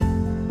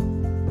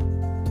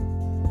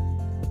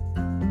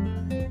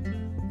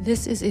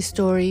This is a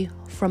story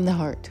from the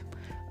heart.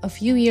 A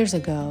few years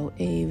ago,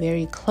 a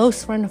very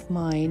close friend of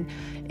mine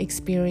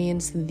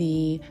experienced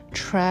the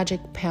tragic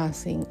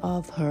passing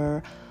of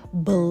her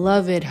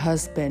beloved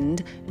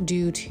husband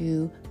due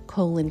to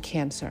colon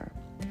cancer.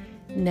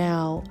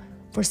 Now,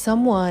 for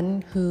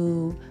someone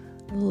who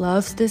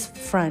loves this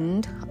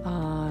friend,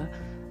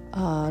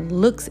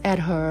 looks at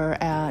her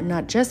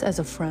not just as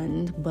a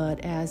friend, but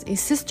as a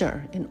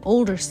sister, an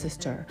older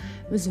sister.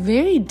 It was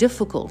very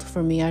difficult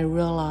for me, I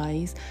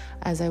realized,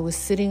 as I was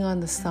sitting on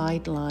the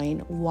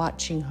sideline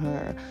watching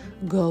her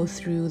go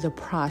through the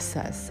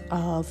process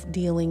of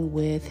dealing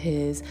with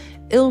his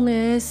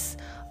illness,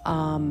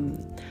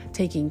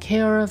 taking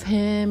care of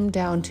him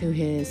down to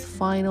his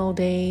final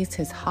days,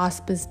 his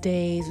hospice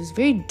days. It was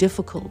very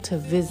difficult to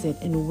visit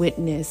and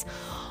witness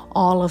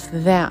all of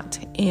that,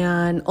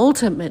 and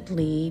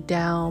ultimately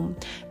down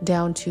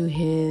to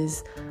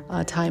his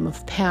time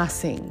of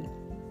passing.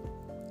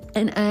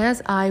 And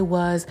as I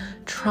was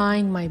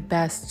trying my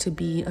best to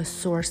be a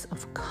source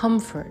of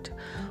comfort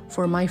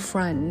for my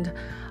friend,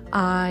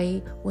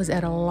 I was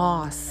at a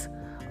loss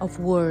of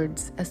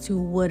words as to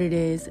what it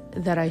is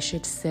that I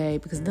should say,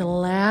 because the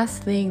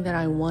last thing that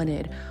I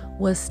wanted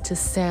was to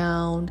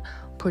sound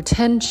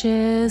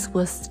pretentious,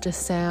 was to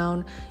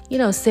sound,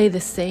 say the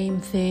same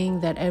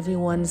thing that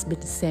everyone's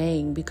been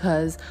saying,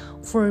 because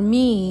for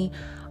me,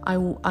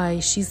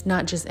 she's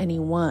not just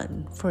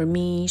anyone. For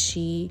me,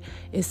 she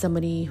is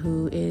somebody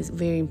who is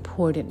very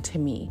important to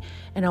me.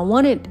 And I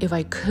wanted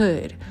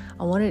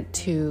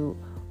to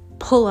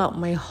pull out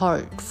my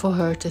heart for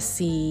her to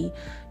see,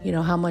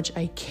 how much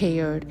I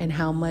cared and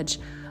how much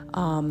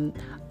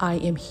I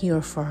am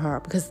here for her,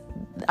 because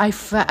I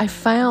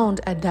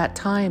found at that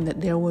time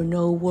that there were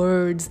no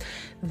words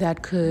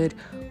that could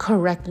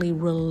correctly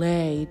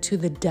relay to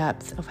the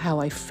depth of how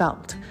I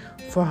felt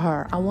for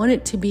her. I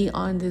wanted to be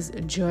on this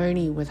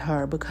journey with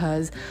her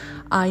because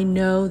I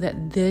know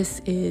that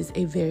this is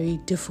a very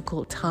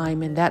difficult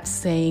time, and that's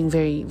saying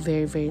very,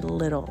 very, very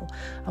little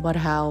about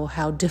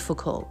how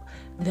difficult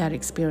that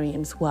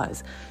experience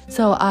was.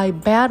 So I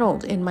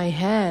battled in my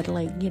head,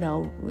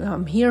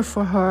 I'm here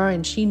for her,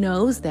 and she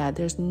knows that.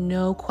 There's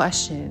no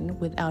question,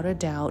 without a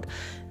doubt,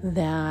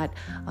 that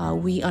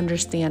we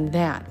understand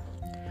that.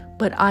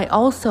 But I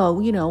also,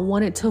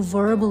 wanted to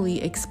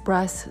verbally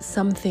express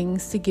some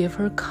things to give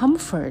her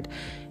comfort,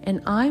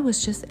 and I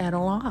was just at a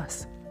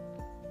loss.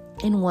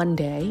 And one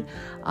day,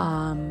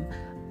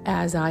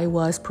 as I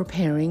was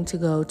preparing to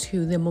go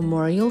to the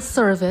memorial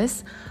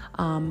service,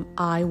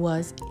 I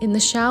was in the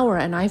shower,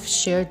 and I've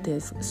shared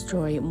this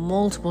story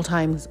multiple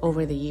times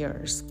over the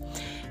years.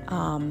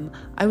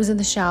 I was in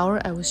the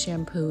shower, I was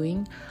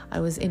shampooing,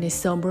 I was in a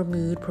somber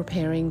mood,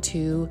 preparing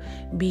to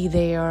be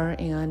there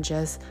and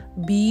just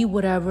be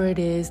whatever it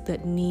is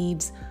that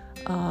needs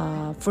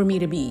for me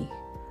to be.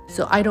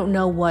 So I don't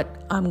know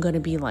what I'm going to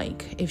be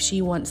like. If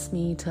she wants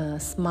me to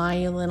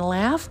smile and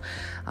laugh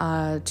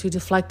to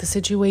deflect the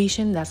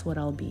situation, that's what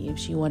I'll be. If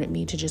she wanted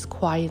me to just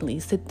quietly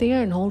sit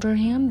there and hold her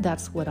hand,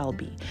 that's what I'll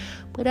be.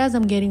 But as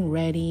I'm getting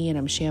ready and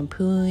I'm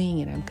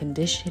shampooing and I'm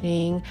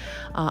conditioning,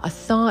 a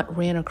thought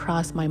ran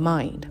across my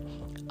mind.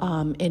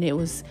 And it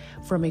was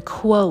from a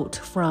quote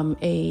from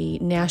a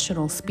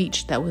national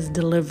speech that was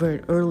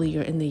delivered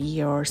earlier in the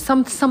year, or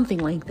something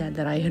like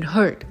that I had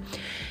heard.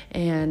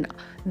 And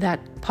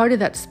that part of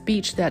that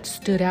speech that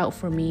stood out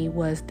for me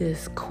was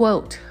this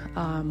quote: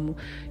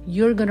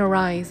 you're going to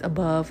rise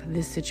above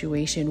this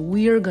situation.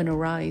 We're going to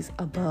rise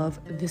above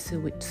this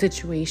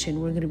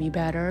situation. We're going to be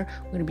better.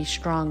 We're going to be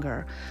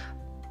stronger.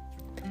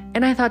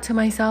 And I thought to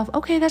myself,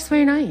 okay, that's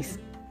very nice.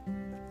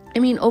 I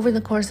mean, over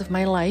the course of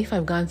my life,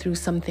 I've gone through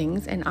some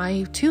things, and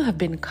I too have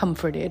been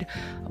comforted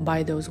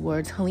by those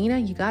words.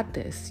 Hàlina, you got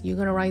this. You're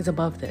going to rise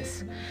above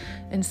this.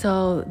 And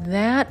so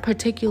that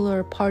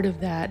particular part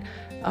of that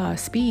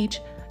speech,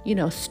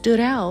 stood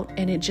out,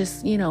 and it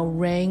just,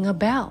 rang a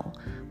bell.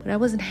 But I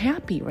wasn't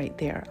happy right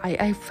there.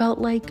 I felt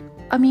like,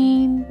 I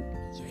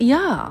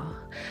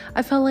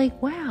felt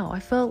like, wow. I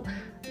felt,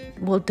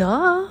 well,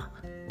 duh.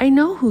 I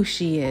know who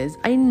she is.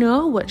 I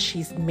know what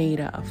she's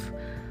made of.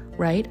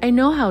 Right? I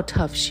know how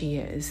tough she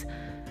is.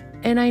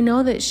 And I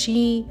know that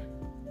she,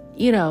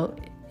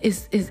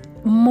 is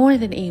more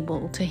than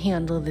able to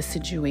handle the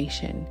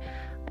situation.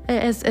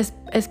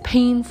 As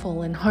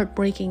painful and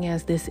heartbreaking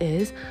as this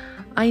is,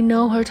 I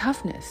know her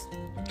toughness.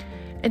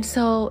 And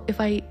so if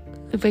I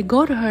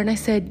go to her and I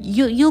said,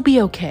 you'll be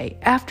okay.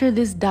 After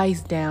this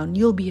dies down,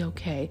 you'll be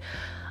okay.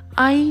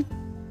 I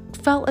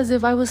felt as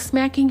if I was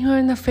smacking her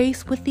in the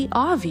face with the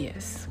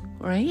obvious.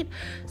 Right?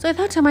 So I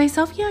thought to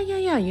myself, yeah,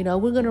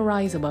 we're going to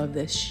rise above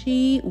this.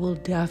 She will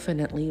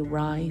definitely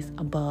rise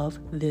above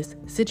this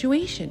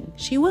situation.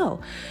 She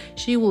will.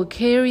 She will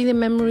carry the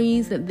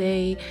memories that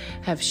they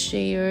have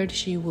shared.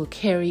 She will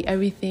carry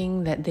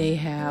everything that they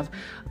have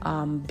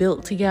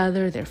built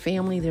together, their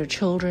family, their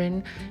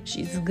children.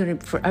 She's going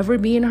to forever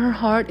be in her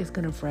heart. It's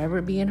going to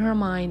forever be in her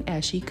mind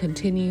as she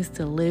continues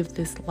to live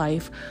this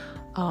life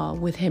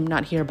with him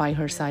not here by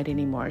her side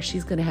anymore.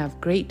 She's going to have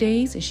great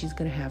days and she's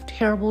going to have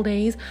terrible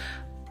days,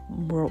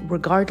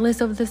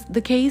 regardless of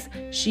the case,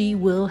 she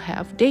will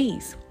have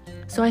days.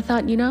 So I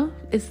thought,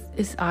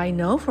 I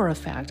know for a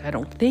fact, I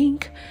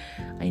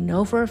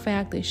know for a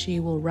fact that she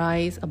will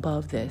rise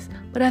above this.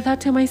 But I thought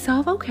to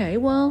myself, okay,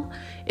 well,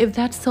 if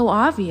that's so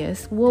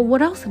obvious, well,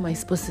 what else am I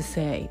supposed to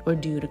say or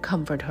do to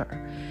comfort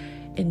her?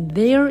 And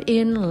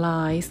therein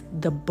lies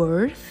the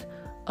birth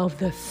of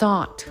the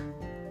thought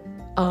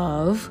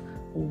of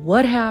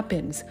what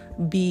happens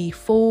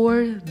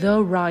before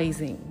the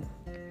rising.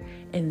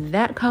 And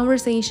that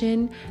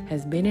conversation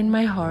has been in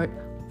my heart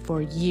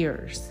for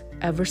years,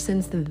 ever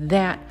since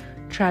that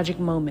tragic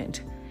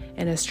moment.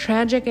 And as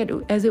tragic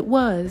as it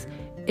was,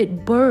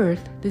 it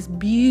birthed this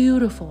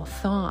beautiful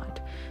thought,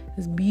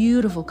 this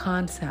beautiful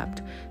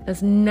concept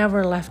that's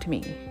never left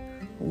me.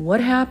 What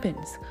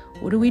happens?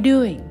 What are we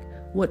doing?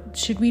 What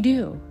should we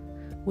do?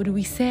 What do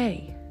we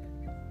say?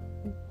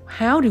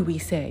 How do we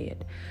say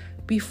it?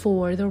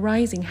 Before the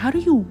rising. How do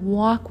you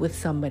walk with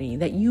somebody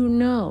that you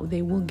know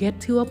they will get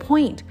to a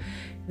point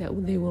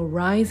that they will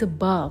rise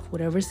above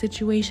whatever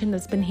situation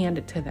that's been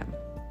handed to them,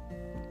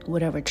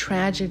 whatever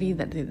tragedy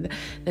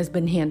that's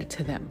been handed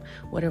to them,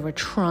 whatever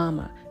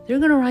trauma, they're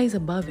going to rise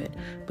above it.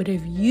 But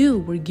if you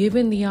were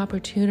given the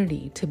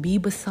opportunity to be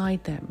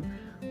beside them,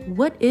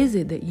 what is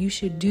it that you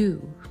should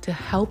do to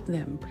help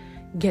them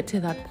get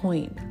to that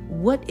point?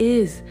 What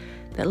is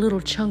that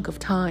little chunk of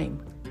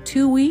time?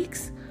 2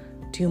 weeks?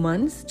 2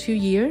 months, 2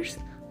 years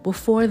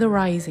before the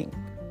rising?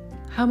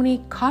 How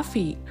many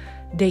coffee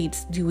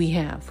dates do we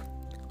have,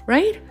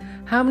 right?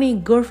 How many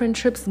girlfriend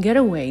trips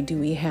getaway do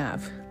we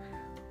have,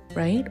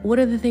 right? What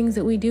are the things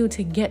that we do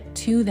to get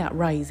to that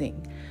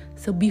rising?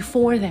 So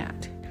before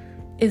that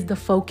is the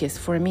focus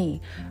for me.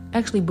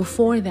 Actually,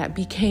 before that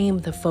became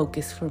the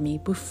focus for me.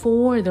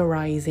 Before the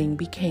rising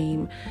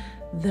became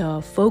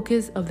the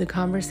focus of the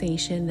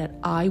conversation that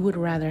I would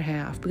rather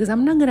have, because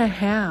I'm not going to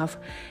have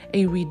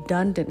a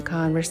redundant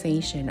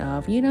conversation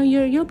of,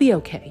 you'll be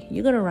okay.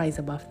 You're going to rise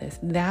above this.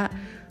 That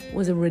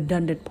was a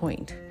redundant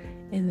point.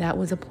 And that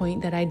was a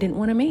point that I didn't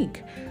want to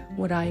make.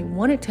 What I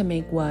wanted to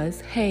make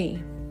was,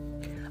 hey,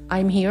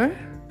 I'm here.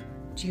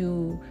 Do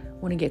you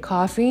want to get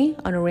coffee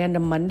on a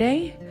random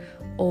Monday?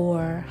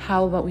 Or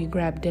how about we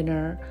grab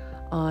dinner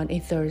on a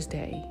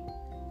Thursday?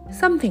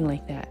 Something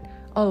like that.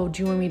 Oh,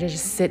 do you want me to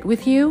just sit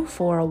with you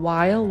for a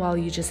while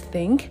you just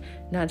think,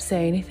 not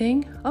say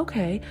anything?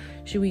 Okay.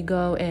 Should we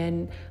go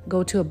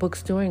to a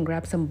bookstore and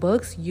grab some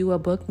books? You a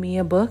book, me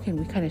a book, and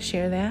we kind of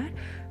share that?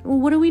 Well,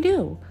 what do we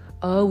do?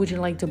 Oh, would you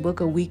like to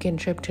book a weekend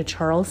trip to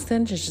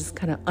Charleston to just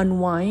kind of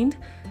unwind,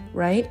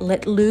 right?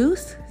 Let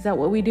loose? Is that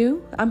what we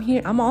do? I'm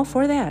here. I'm all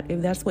for that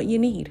if that's what you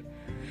need.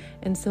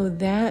 And so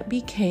that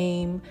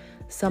became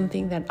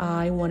something that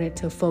I wanted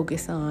to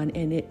focus on,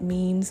 and it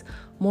means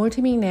more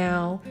to me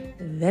now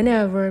than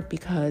ever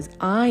because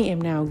I am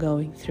now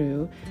going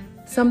through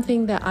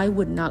something that I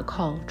would not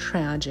call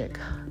tragic.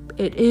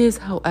 It is,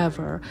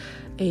 however,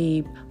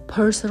 a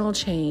personal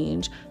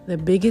change, the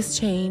biggest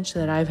change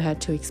that I've had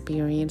to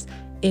experience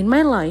in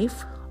my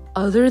life,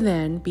 other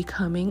than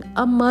becoming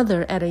a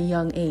mother at a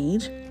young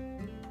age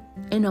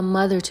and a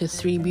mother to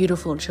 3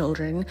 beautiful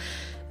children.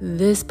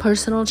 This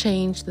personal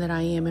change that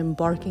I am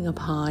embarking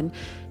upon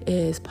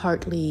is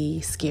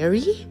partly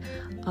scary,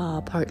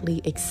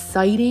 partly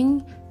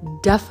exciting,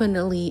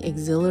 definitely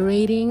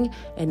exhilarating,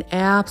 and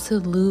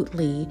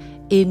absolutely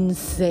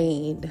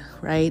insane,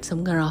 right? So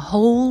I'm going to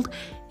hold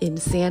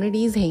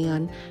insanity's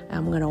hand.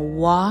 I'm going to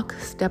walk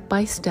step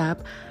by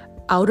step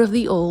out of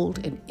the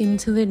old and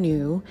into the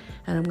new,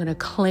 and I'm going to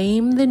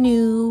claim the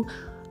new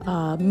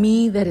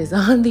me that is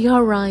on the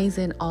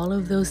horizon, all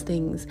of those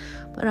things.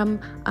 But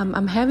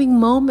I'm having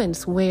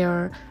moments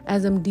where,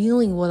 as I'm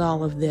dealing with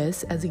all of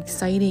this, as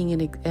exciting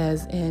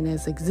and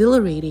as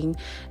exhilarating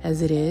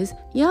as it is,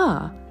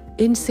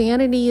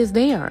 insanity is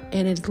there,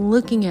 and it's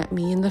looking at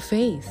me in the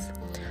face.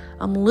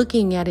 I'm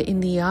looking at it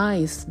in the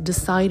eyes,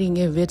 deciding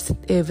if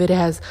it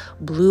has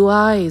blue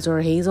eyes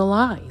or hazel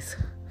eyes.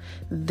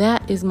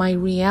 That is my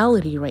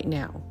reality right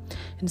now.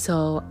 And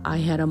so I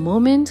had a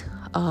moment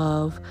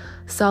of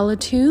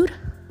solitude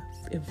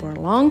for a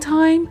long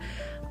time.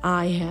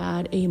 I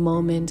had a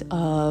moment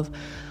of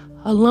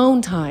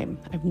alone time.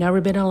 I've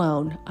never been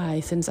alone.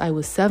 Since I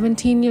was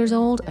 17 years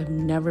old, I've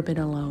never been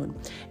alone.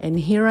 And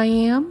here I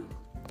am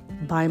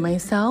by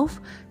myself,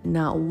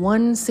 not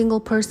one single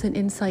person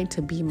in sight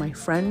to be my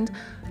friend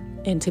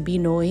and to be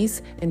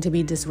noise and to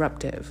be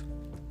disruptive.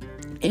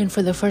 And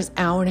for the first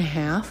hour and a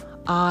half,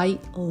 I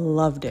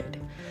loved it.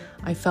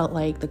 I felt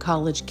like the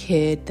college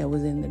kid that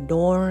was in the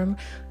dorm.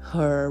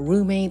 Her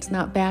roommate's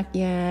not back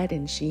yet,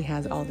 and she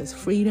has all this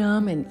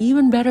freedom. And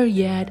even better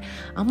yet,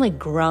 I'm like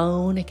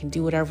grown. I can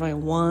do whatever I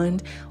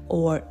want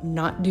or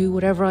not do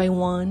whatever I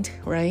want,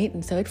 right?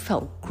 And so it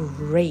felt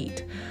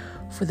great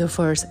for the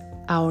first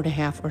hour and a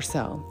half or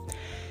so.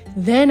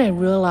 Then I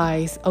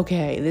realized,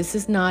 okay, this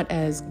is not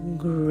as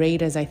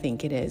great as I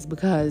think it is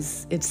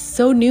because it's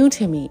so new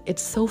to me.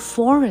 It's so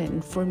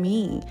foreign for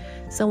me,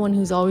 someone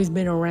who's always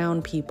been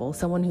around people,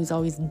 someone who's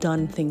always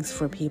done things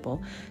for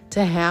people,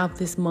 to have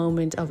this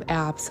moment of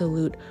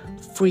absolute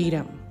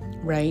freedom,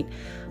 right?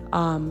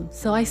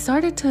 So I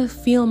started to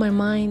feel my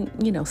mind,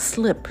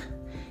 slip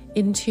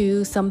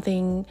into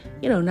something,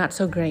 not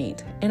so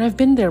great. And I've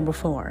been there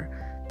before.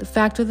 The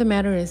fact of the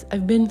matter is,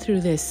 I've been through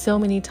this so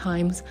many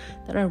times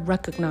that I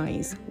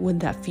recognize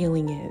what that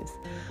feeling is.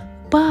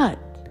 But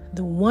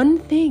the one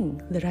thing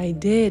that I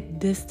did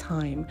this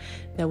time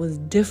that was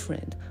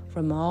different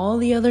from all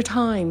the other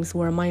times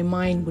where my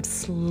mind would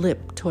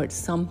slip towards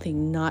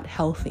something not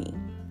healthy.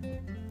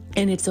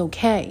 And it's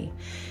okay.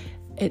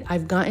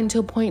 I've gotten to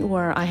a point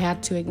where I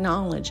had to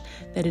acknowledge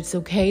that it's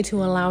okay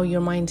to allow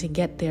your mind to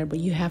get there, but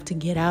you have to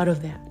get out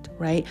of that,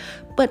 right?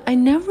 But I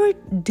never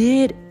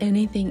did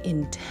anything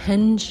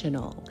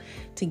intentional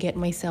to get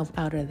myself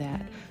out of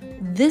that.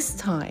 This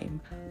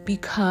time,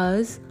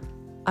 because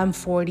I'm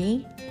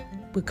 40,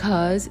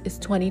 because it's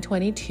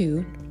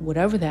 2022,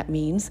 whatever that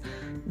means,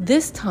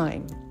 this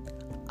time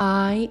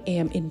I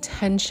am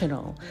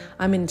intentional.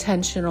 I'm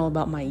intentional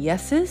about my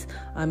yeses.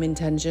 I'm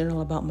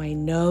intentional about my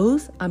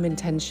nos. I'm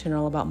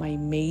intentional about my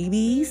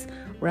maybes,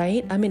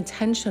 right? I'm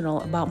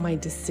intentional about my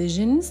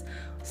decisions.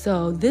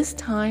 So this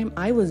time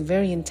I was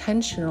very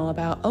intentional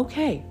about,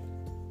 okay,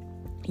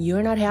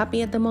 you're not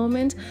happy at the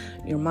moment.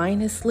 Your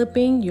mind is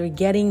slipping. You're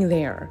getting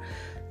there.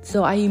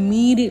 So I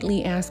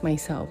immediately asked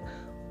myself,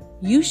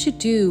 what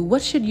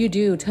should you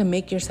do to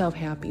make yourself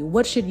happy?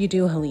 What should you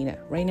do, Hàlina,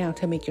 right now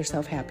to make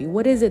yourself happy?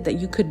 What is it that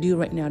you could do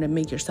right now to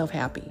make yourself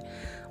happy?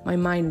 My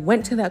mind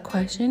went to that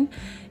question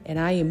and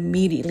I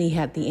immediately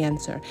had the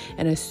answer.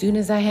 And as soon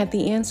as I had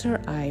the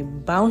answer, I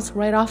bounced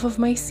right off of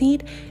my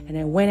seat and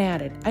I went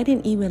at it. I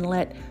didn't even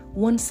let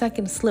 1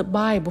 second slip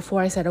by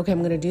before I said, okay, I'm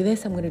going to do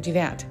this, I'm going to do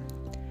that.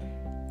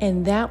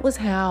 And that was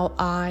how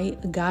I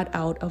got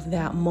out of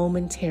that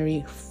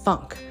momentary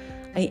funk.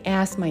 I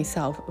asked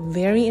myself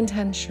very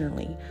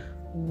intentionally,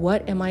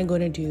 what am I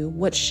going to do?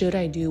 What should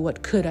I do?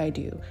 What could I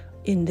do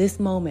in this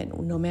moment?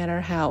 No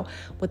matter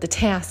what the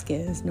task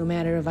is, no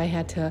matter if I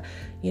had to,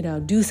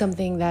 do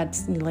something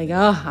that's like,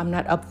 I'm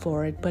not up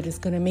for it, but it's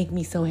going to make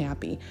me so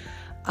happy.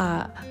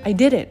 I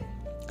did it.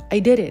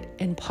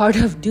 And part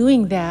of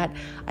doing that,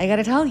 I got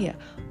to tell you,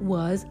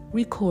 was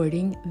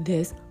recording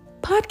this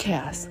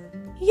podcast.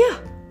 Yeah,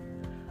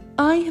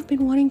 I have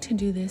been wanting to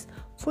do this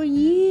for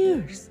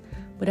years.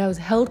 But I was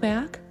held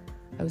back,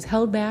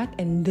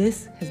 and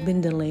this has been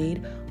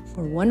delayed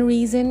for one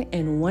reason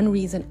and one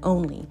reason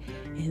only.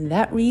 And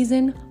that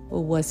reason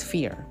was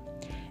fear.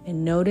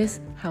 And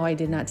notice how I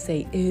did not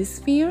say is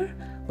fear,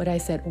 but I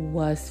said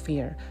was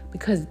fear.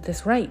 Because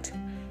that's right.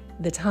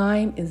 The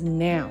time is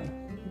now.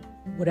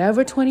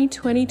 Whatever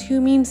 2022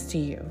 means to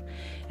you,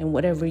 and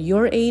whatever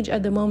your age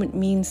at the moment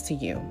means to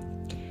you,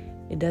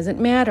 it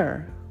doesn't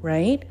matter,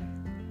 right?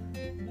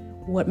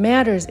 What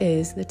matters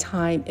is the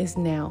time is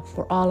now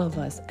for all of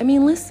us. I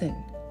mean, listen,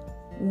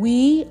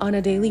 we on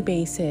a daily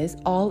basis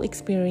all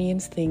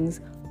experience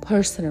things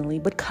personally,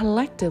 but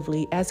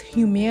collectively as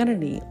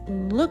humanity,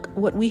 look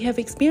what we have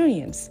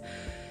experienced.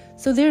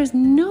 So there's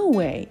no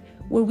way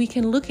where we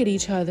can look at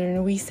each other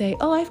and we say,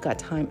 oh, I've got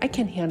time. I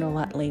can handle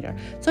that later.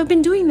 So I've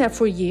been doing that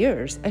for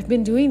years. I've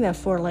been doing that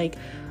for like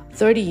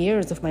 30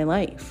 years of my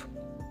life,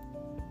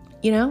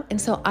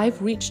 And so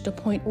I've reached a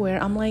point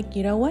where I'm like,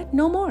 you know what?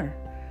 No more.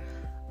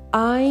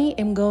 I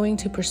am going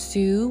to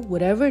pursue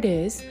whatever it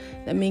is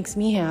that makes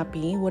me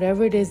happy,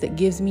 whatever it is that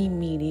gives me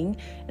meaning,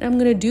 and I'm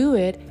going to do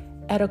it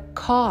at a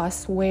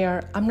cost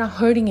where I'm not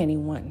hurting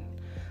anyone.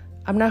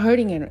 I'm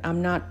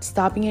not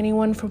stopping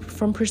anyone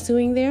from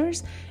pursuing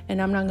theirs,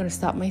 and I'm not going to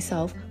stop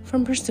myself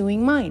from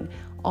pursuing mine.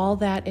 All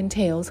that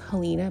entails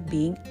Hàlina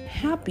being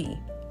happy.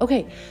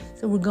 Okay,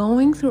 so we're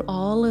going through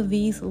all of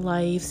these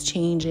life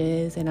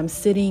changes, and I'm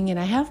sitting and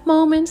I have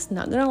moments,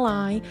 not gonna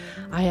lie,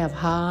 I have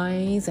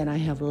highs and I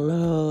have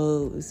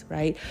lows,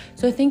 right?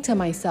 So I think to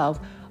myself,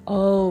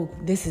 oh,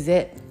 this is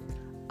it.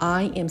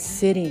 I am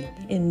sitting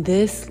in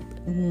this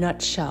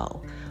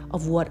nutshell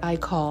of what I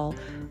call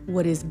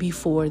what is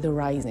before the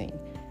rising.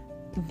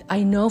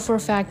 I know for a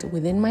fact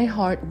within my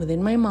heart,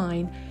 within my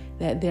mind,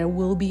 that there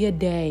will be a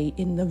day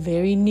in the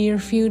very near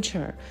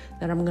future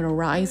that I'm going to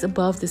rise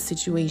above the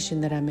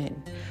situation that I'm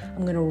in.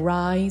 I'm going to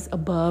rise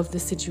above the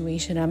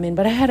situation I'm in.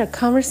 But I had a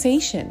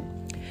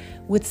conversation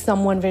with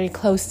someone very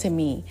close to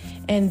me,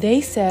 and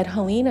they said,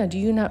 Hàlina, do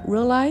you not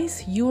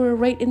realize you are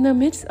right in the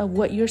midst of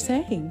what you're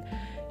saying?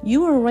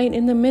 You are right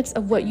in the midst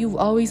of what you've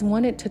always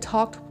wanted to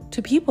talk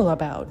to people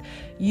about.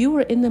 You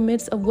are in the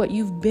midst of what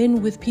you've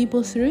been with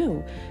people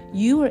through.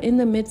 You are in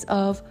the midst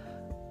of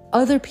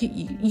other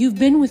people. You've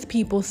been with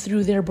people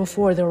through their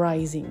before the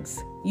risings.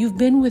 You've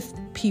been with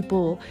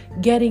people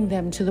getting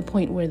them to the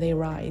point where they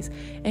rise.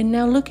 And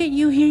now look at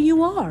you, here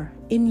you are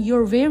in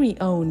your very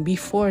own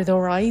before the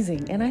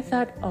rising. And I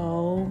thought,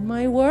 oh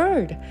my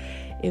word,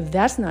 if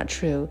that's not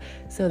true.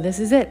 So this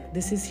is it.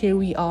 This is here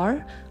we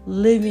are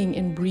living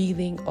and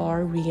breathing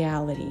our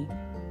reality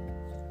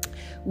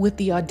with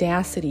the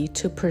audacity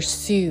to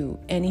pursue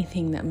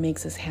anything that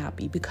makes us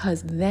happy,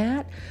 because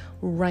that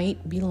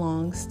right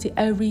belongs to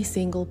every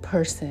single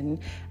person,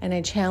 and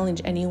I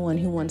challenge anyone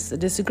who wants to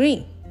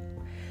disagree.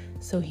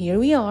 So here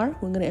we are.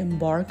 We're going to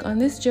embark on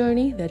this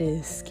journey that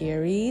is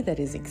scary, that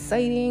is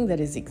exciting, that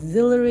is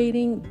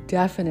exhilarating,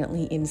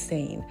 definitely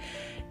insane.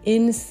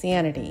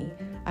 Insanity.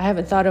 I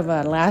haven't thought of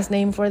a last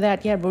name for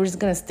that yet, but we're just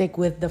going to stick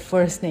with the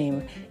first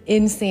name,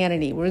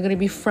 insanity. We're going to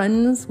be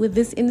friends with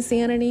this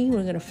insanity.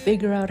 We're going to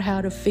figure out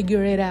how to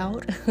figure it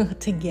out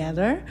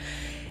together.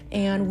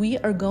 And we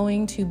are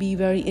going to be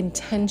very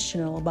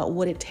intentional about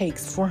what it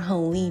takes for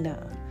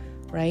Hàlina,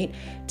 right?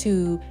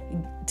 To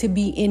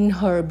be in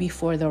her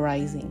before the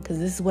rising, because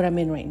this is what I'm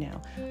in right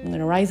now. I'm going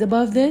to rise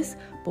above this,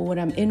 but what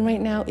I'm in right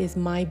now is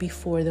my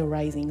before the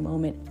rising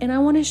moment. And I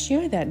want to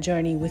share that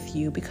journey with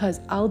you, because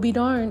I'll be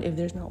darned if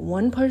there's not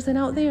one person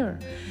out there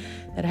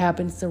that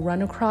happens to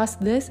run across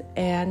this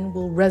and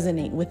will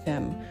resonate with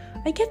them.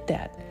 I get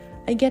that.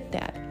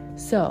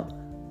 So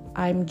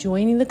I'm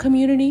joining the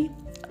community.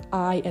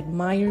 I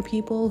admire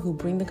people who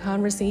bring the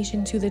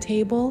conversation to the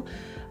table.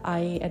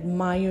 I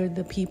admire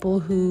the people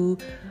who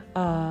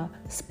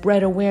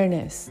spread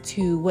awareness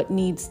to what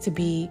needs to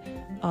be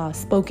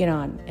spoken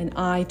on. And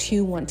I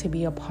too want to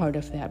be a part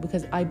of that,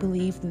 because I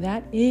believe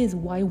that is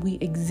why we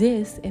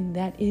exist, and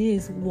that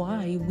is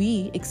why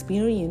we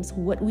experience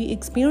what we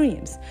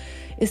experience,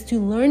 is to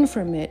learn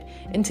from it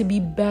and to be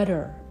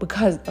better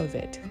because of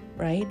it,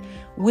 right?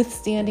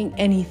 Withstanding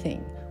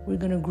anything. We're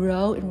going to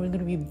grow and we're going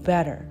to be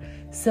better.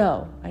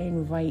 So I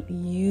invite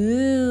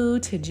you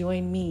to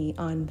join me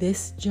on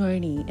this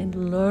journey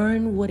and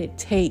learn what it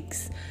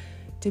takes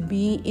to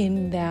be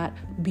in that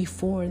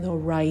before the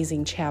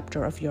rising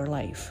chapter of your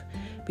life.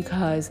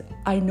 Because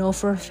I know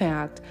for a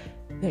fact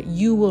that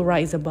you will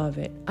rise above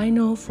it. I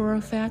know for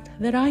a fact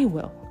that I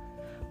will.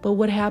 But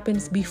what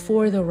happens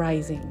before the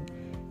rising?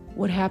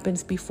 What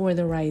happens before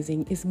the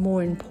rising is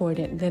more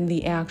important than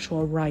the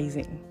actual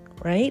rising,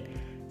 right?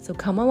 So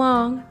come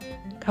along.